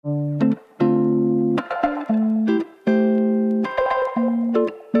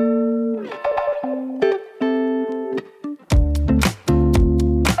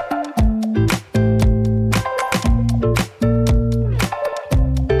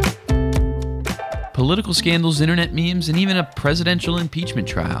Political scandals, internet memes, and even a presidential impeachment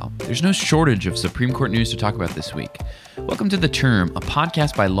trial. There's no shortage of Supreme Court news to talk about this week. Welcome to The Term, a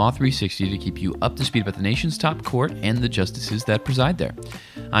podcast by Law 360 to keep you up to speed about the nation's top court and the justices that preside there.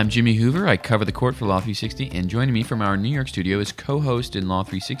 I'm Jimmy Hoover. I cover the court for Law 360, and joining me from our New York studio is co-host in Law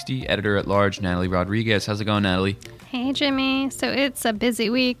 360, editor-at-large Natalie Rodriguez. How's it going, Natalie? Hey, Jimmy. So it's a busy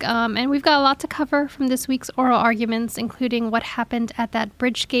week, and we've got a lot to cover from this week's oral arguments, including what happened at that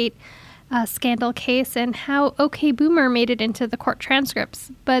Bridgegate scandal case and how OK Boomer made it into the court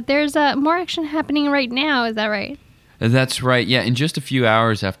transcripts. But there's more action happening right now. Is that right? That's right. Yeah, in just a few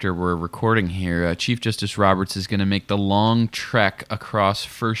hours after we're recording here, Chief Justice Roberts is going to make the long trek across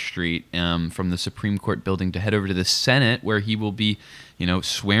First Street from the Supreme Court building to head over to the Senate, where he will be,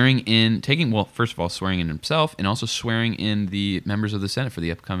 swearing in himself and also swearing in the members of the Senate for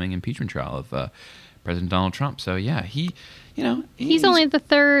the upcoming impeachment trial of President Donald Trump. So yeah, he's only the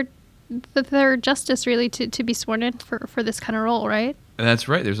third justice really to be sworn in for this kind of role, right? That's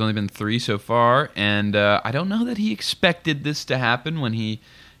right. There's only been 3 so far, and I don't know that he expected this to happen when he,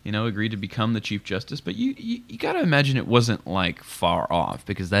 agreed to become the Chief Justice. But you got to imagine it wasn't like far off,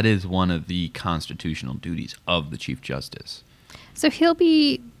 because that is one of the constitutional duties of the Chief Justice. So he'll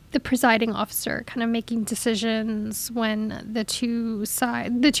be the presiding officer, kind of making decisions when the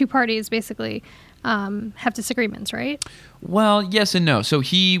two parties basically have disagreements, right? Well, yes and no. So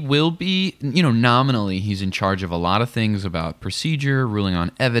he will be, nominally, he's in charge of a lot of things about procedure, ruling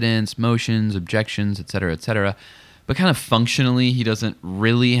on evidence, motions, objections, et cetera, but kind of functionally, he doesn't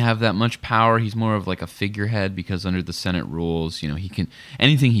really have that much power. He's more of like a figurehead, because under the Senate rules,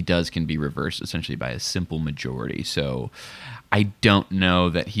 anything he does can be reversed essentially by a simple majority. So I don't know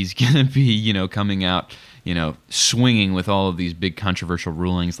that he's going to be, coming out, swinging with all of these big controversial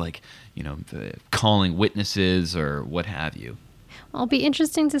rulings like, calling witnesses or what have you. Well, it'll be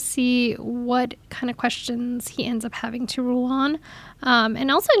interesting to see what kind of questions he ends up having to rule on.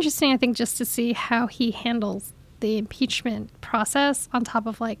 And also interesting, I think, just to see how he handles the impeachment process on top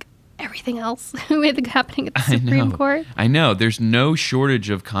of everything else happening at the Supreme Court. I know. There's no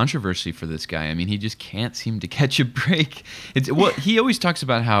shortage of controversy for this guy. I mean, he just can't seem to catch a break. He always talks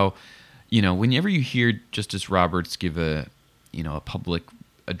about how, whenever you hear Justice Roberts give a public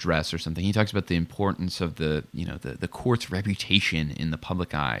address or something, he talks about the importance of the court's reputation in the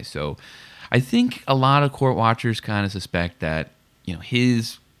public eye. So I think a lot of court watchers kind of suspect that,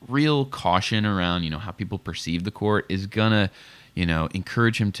 his real caution around, how people perceive the court is gonna,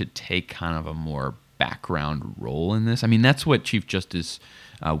 encourage him to take kind of a more background role in this. I mean, that's what Chief Justice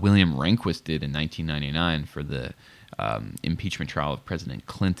William Rehnquist did in 1999 for the impeachment trial of President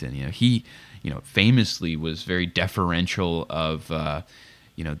Clinton. He, famously was very deferential of,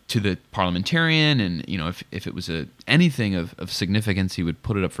 to the parliamentarian, and if it was anything of significance, he would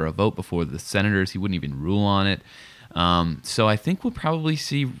put it up for a vote before the senators. He wouldn't even rule on it. So I think we'll probably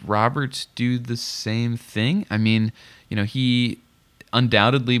see Roberts do the same thing. I mean, he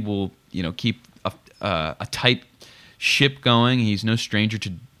undoubtedly will, keep a tight ship going. He's no stranger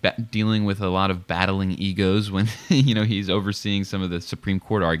to dealing with a lot of battling egos when, he's overseeing some of the Supreme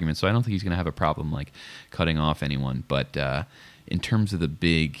Court arguments. So I don't think he's going to have a problem cutting off anyone. But in terms of the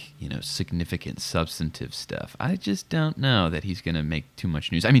big, significant substantive stuff, I just don't know that he's going to make too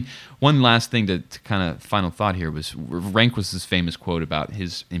much news. I mean, one last thing to kind of final thought here was Rehnquist's famous quote about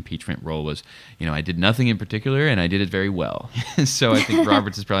his impeachment role was, I did nothing in particular and I did it very well. So I think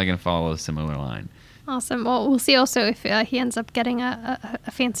Roberts is probably going to follow a similar line. Awesome. Well, we'll see also if he ends up getting a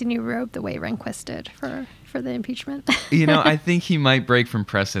fancy new robe the way Rehnquist did for the impeachment. I think he might break from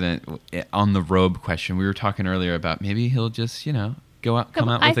precedent on the robe question. We were talking earlier about maybe he'll just, come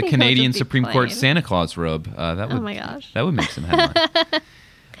out with a Canadian Supreme Court Santa Claus robe. Oh my gosh. That would make some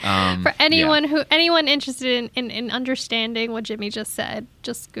headlines. For anyone interested in understanding what Jimmy just said,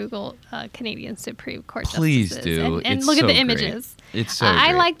 just Google Canadian Supreme Court Please justices do. and look at the images. It's so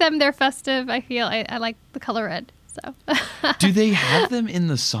I great. like them. They're festive. I feel I like the color red. So. Do they have them in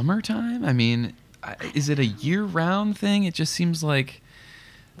the summertime? I mean, is it a year-round thing? It just seems like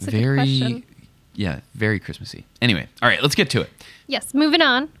very Christmassy. Anyway, all right, let's get to it. Yes, moving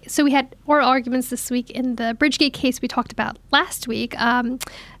on. So we had oral arguments this week in the Bridgegate case we talked about last week.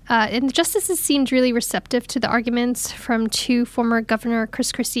 And the justices seemed really receptive to the arguments from 2 former Governor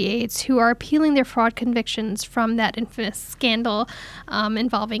Chris Christie aides who are appealing their fraud convictions from that infamous scandal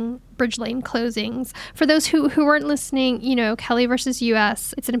involving Bridge Lane closings. For those who weren't listening, Kelly versus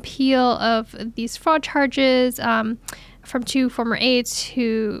U.S., it's an appeal of these fraud charges from 2 former aides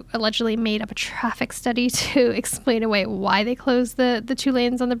who allegedly made up a traffic study to explain away why they closed the 2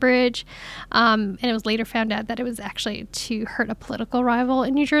 lanes on the bridge. And it was later found out that it was actually to hurt a political rival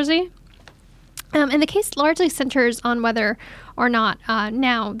in New Jersey. And the case largely centers on whether or not,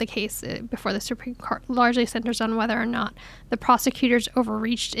 now the case before the Supreme Court largely centers on whether or not the prosecutors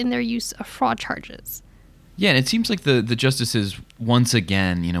overreached in their use of fraud charges. Yeah, and it seems like the justices, once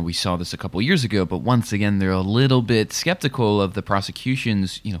again, we saw this a couple years ago, but once again, they're a little bit skeptical of the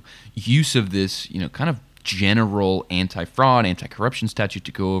prosecution's, use of this, kind of general anti-fraud, anti-corruption statute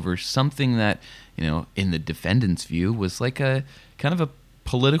to go over something that, in the defendant's view, was like a kind of a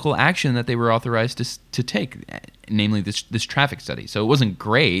political action that they were authorized to take, namely this traffic study. So it wasn't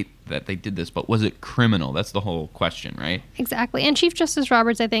great that they did this, but was it criminal? That's the whole question, right? Exactly. And Chief Justice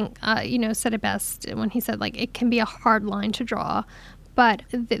Roberts, I think, said it best when he said, it can be a hard line to draw. But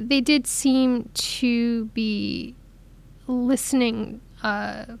they did seem to be listening.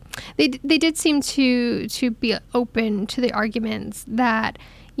 They did seem to be open to the arguments that,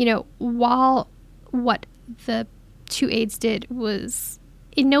 while what the two aides did was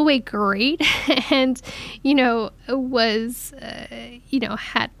in no way great and, was,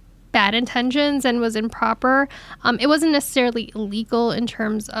 had bad intentions and was improper, it wasn't necessarily illegal in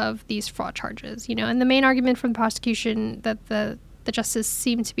terms of these fraud charges, and the main argument from the prosecution that the justice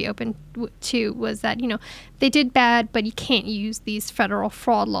seemed to be open to was that, they did bad, but you can't use these federal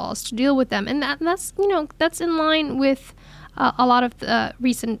fraud laws to deal with them. And that's in line with a lot of the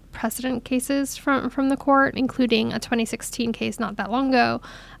recent precedent cases from the court, including a 2016 case not that long ago,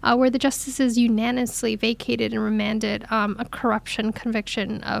 where the justices unanimously vacated and remanded a corruption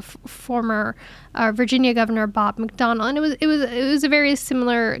conviction of former Virginia Governor Bob McDonnell. And it was a very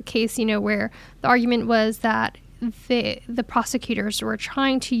similar case, where the argument was that the prosecutors were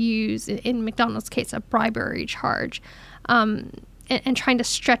trying to use, in McDonnell's case, a bribery charge, and trying to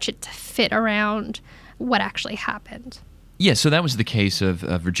stretch it to fit around what actually happened. Yeah, so that was the case of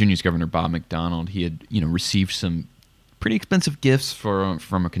Virginia's Governor Bob McDonnell. He had, received some pretty expensive gifts from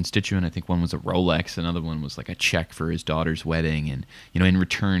a constituent. I think one was a Rolex, another one was like a check for his daughter's wedding, and in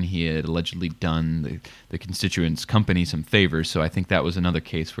return he had allegedly done the constituent's company some favors. So I think that was another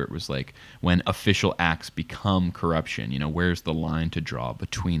case where it was like when official acts become corruption. Where's the line to draw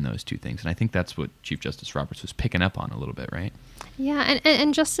between those two things? And I think that's what Chief Justice Roberts was picking up on a little bit, right? Yeah,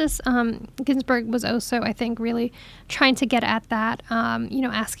 and Justice Ginsburg was also, I think, really trying to get at that,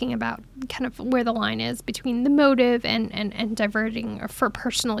 asking about kind of where the line is between the motive and diverting for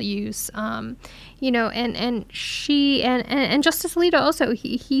personal use, and she and Justice Alito also,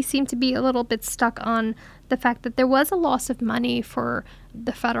 he seemed to be a little bit stuck on the fact that there was a loss of money for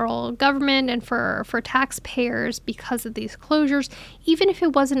the federal government and for taxpayers because of these closures, even if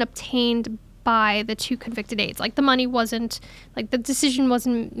it wasn't obtained by the two convicted aides. Like, the money wasn't, the decision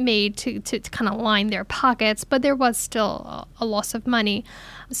wasn't made to kind of line their pockets, but there was still a loss of money.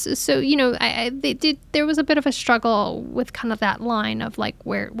 So there was a bit of a struggle with kind of that line of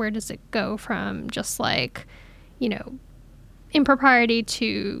where does it go from just impropriety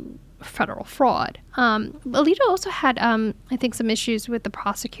to federal fraud. Alito also had, I think, some issues with the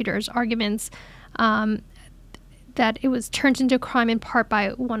prosecutor's arguments that it was turned into a crime in part by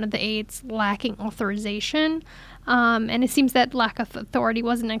one of the aides lacking authorization. And it seems that lack of authority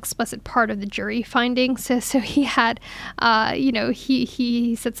wasn't an explicit part of the jury findings. So he had,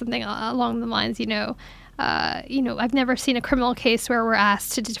 he said something along the lines, I've never seen a criminal case where we're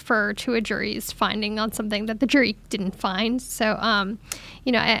asked to defer to a jury's finding on something that the jury didn't find. So,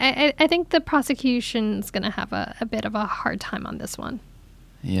 I think the prosecution's going to have a bit of a hard time on this one.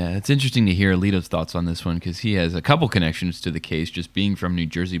 Yeah, it's interesting to hear Alito's thoughts on this one because he has a couple connections to the case, just being from New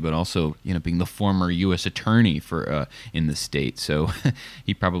Jersey, but also, being the former U.S. attorney for in the state. So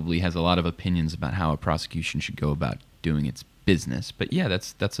he probably has a lot of opinions about how a prosecution should go about doing its business. But yeah,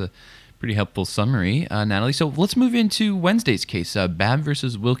 that's a pretty helpful summary, Natalie. So let's move into Wednesday's case, Babb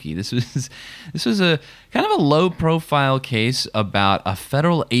versus Wilkie. This was a kind of a low-profile case about a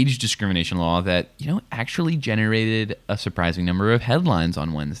federal age discrimination law that actually generated a surprising number of headlines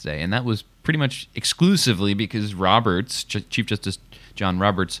on Wednesday, and that was pretty much exclusively because Chief Justice John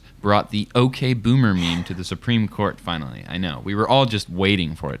Roberts, brought the "OK Boomer" meme to the Supreme Court. Finally, I know we were all just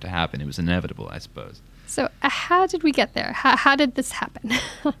waiting for it to happen. It was inevitable, I suppose. So, how did we get there? How did this happen?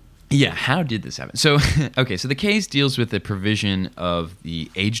 Yeah, how did this happen? So, okay, so the case deals with the provision of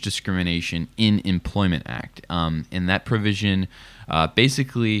the Age Discrimination in Employment Act. And that provision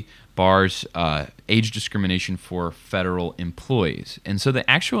basically bars age discrimination for federal employees. And so the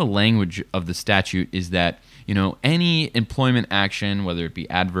actual language of the statute is that any employment action, whether it be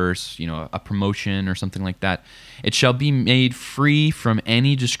adverse, a promotion or something like that, it shall be made free from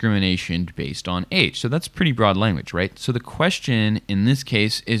any discrimination based on age. So that's pretty broad language, right? So the question in this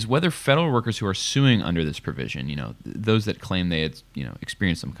case is whether federal workers who are suing under this provision, those that claim they had,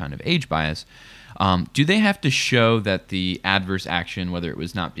 experienced some kind of age bias, do they have to show that the adverse action, whether it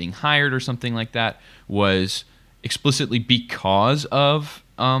was not being hired or something like that, was explicitly because of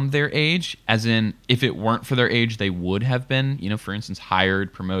their age, as in if it weren't for their age, they would have been, for instance,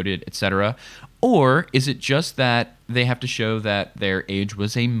 hired, promoted, etc.? Or is it just that they have to show that their age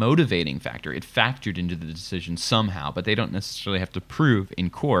was a motivating factor? It factored into the decision somehow, but they don't necessarily have to prove in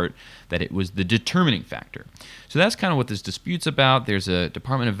court that it was the determining factor. So that's kind of what this dispute's about. There's a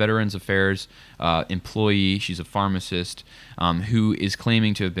Department of Veterans Affairs employee, she's a pharmacist, who is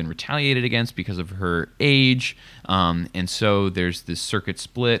claiming to have been retaliated against because of her age. And so there's this circuit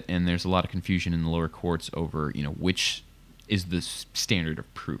split, and there's a lot of confusion in the lower courts over, which is the standard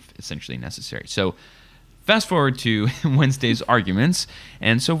of proof essentially necessary. So fast forward to Wednesday's arguments,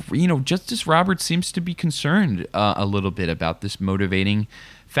 and so Justice Roberts seems to be concerned a little bit about this motivating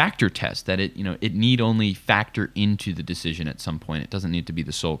factor test, that it need only factor into the decision at some point. It doesn't need to be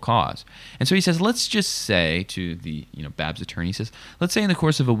the sole cause. And so he says, let's just say to the Bab's attorney, he says, let's say in the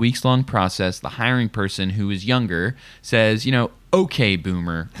course of a weeks-long process, the hiring person who is younger says, okay,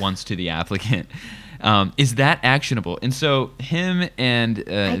 boomer, once to the applicant. Is that actionable? And so him and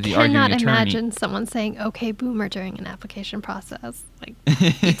the arguing attorney... I cannot imagine someone saying, okay, boomer during an application process.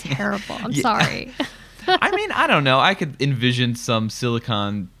 It'd be terrible. I'm sorry. I mean, I don't know. I could envision some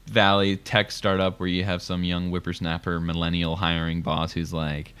Silicon Valley tech startup where you have some young whippersnapper millennial hiring boss who's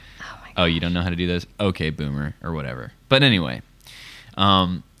like, oh, you don't know how to do this? Okay, boomer, or whatever. But anyway...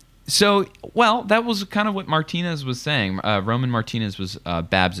 that was kind of what Martinez was saying. Roman Martinez was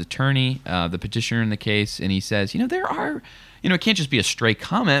Bab's attorney, the petitioner in the case, and he says, there are, it can't just be a stray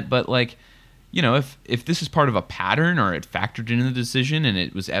comment, but if this is part of a pattern or it factored into the decision and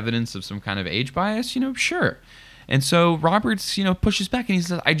it was evidence of some kind of age bias, sure. And so Roberts, pushes back and he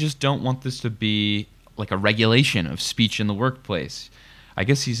says, I just don't want this to be like a regulation of speech in the workplace. I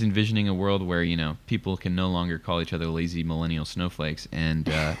guess he's envisioning a world where, people can no longer call each other lazy millennial snowflakes and,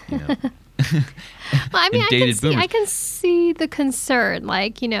 Well, I mean, I can see the concern,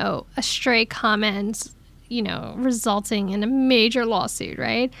 a stray comment, resulting in a major lawsuit,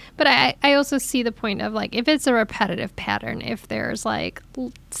 right? But I also see the point of, if it's a repetitive pattern, if there's,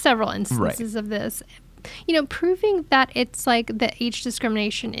 several instances of this, proving that it's, the age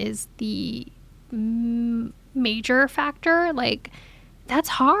discrimination is the major factor, that's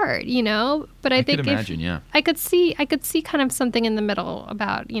hard, But I think could imagine, yeah. I could see kind of something in the middle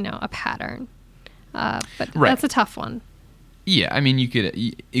about, a pattern. But That's a tough one. Yeah, I mean, you could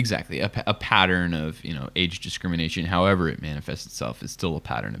exactly a pattern of age discrimination, however it manifests itself, is still a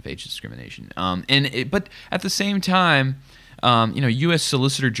pattern of age discrimination. But at the same time, U.S.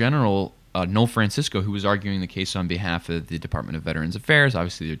 Solicitor General Noel Francisco, who was arguing the case on behalf of the Department of Veterans Affairs,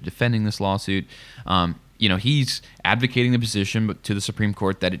 obviously they're defending this lawsuit. He's advocating the position to the Supreme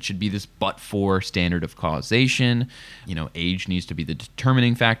Court that it should be this but-for standard of causation. Age needs to be the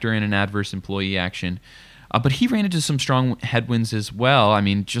determining factor in an adverse employee action. But he ran into some strong headwinds as well. I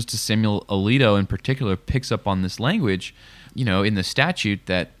mean, Justice Samuel Alito in particular picks up on this language, in the statute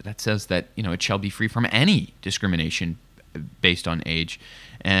that says that, it shall be free from any discrimination based on age.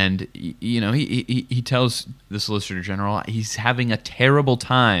 And, he tells the Solicitor General he's having a terrible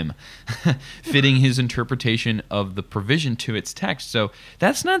time fitting his interpretation of the provision to its text. So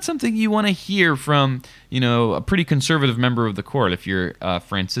that's not something you want to hear from, a pretty conservative member of the court if you're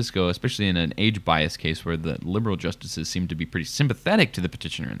Francisco, especially in an age bias case where the liberal justices seem to be pretty sympathetic to the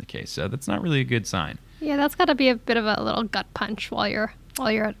petitioner in the case. So that's not really a good sign. Yeah, that's got to be a bit of a little gut punch while you're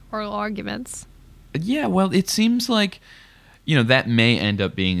at oral arguments. Yeah, well, it seems like... that may end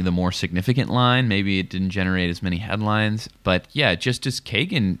up being the more significant line. Maybe it didn't generate as many headlines. But yeah, Justice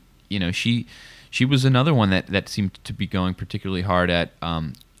Kagan, she was another one that seemed to be going particularly hard at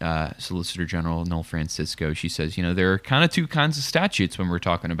Solicitor General Noel Francisco. She says, there are kind of two kinds of statutes when we're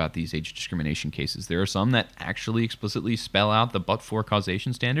talking about these age discrimination cases. There are some that actually explicitly spell out the but-for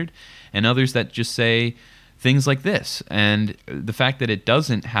causation standard, and others that just say things like this. And the fact that it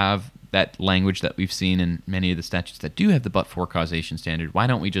doesn't have that language that we've seen in many of the statutes that do have the but-for causation standard, why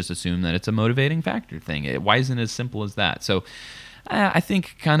don't we just assume that it's a motivating factor thing? Why isn't it as simple as that? So I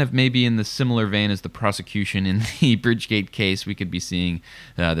think kind of maybe in the similar vein as the prosecution in the Bridgegate case, we could be seeing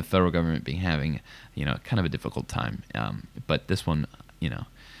the federal government having kind of a difficult time. But this one,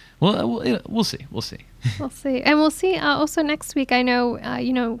 we'll see. We'll see. We'll see. And we'll see also next week. I know,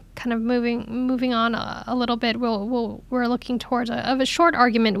 kind of moving on a little bit, we're looking towards a short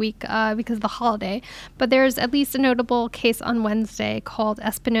argument week because of the holiday. But there's at least a notable case on Wednesday called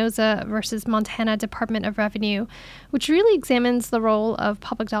Espinoza versus Montana Department of Revenue, which really examines the role of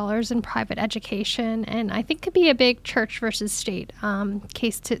public dollars in private education. And I think could be a big church versus state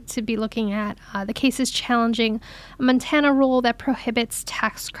case to be looking at. The case is challenging a Montana rule that prohibits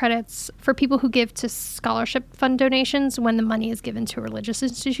tax credits for people who give to scholarship fund donations when the money is given to a religious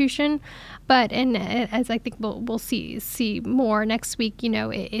institution. But as I think we'll see more next week,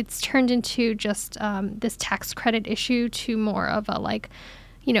 it's turned into just this tax credit issue to more of a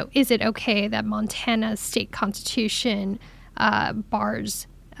is it okay that Montana's state constitution bars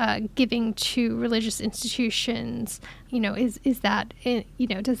giving to religious institutions? Is that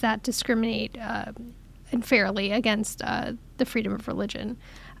does that discriminate unfairly against the freedom of religion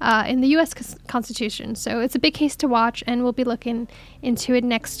in the U.S. Constitution? So it's a big case to watch, and we'll be looking into it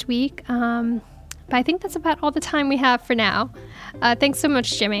next week. But I think that's about all the time we have for now. Thanks so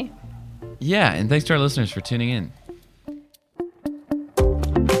much, Jimmy. Yeah, and thanks to our listeners for tuning in.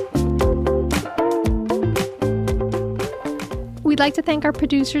 We'd like to thank our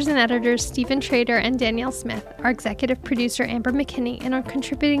producers and editors, Stephen Trader and Danielle Smith, our executive producer, Amber McKinney, and our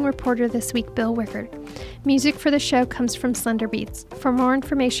contributing reporter this week, Bill Wickard. Music for the show comes from Slender Beats. For more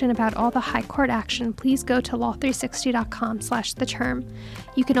information about all the high court action, please go to law360.com/the term.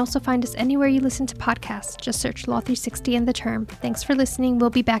 You can also find us anywhere you listen to podcasts. Just search Law 360 and the term. Thanks for listening. We'll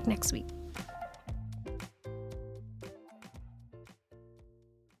be back next week.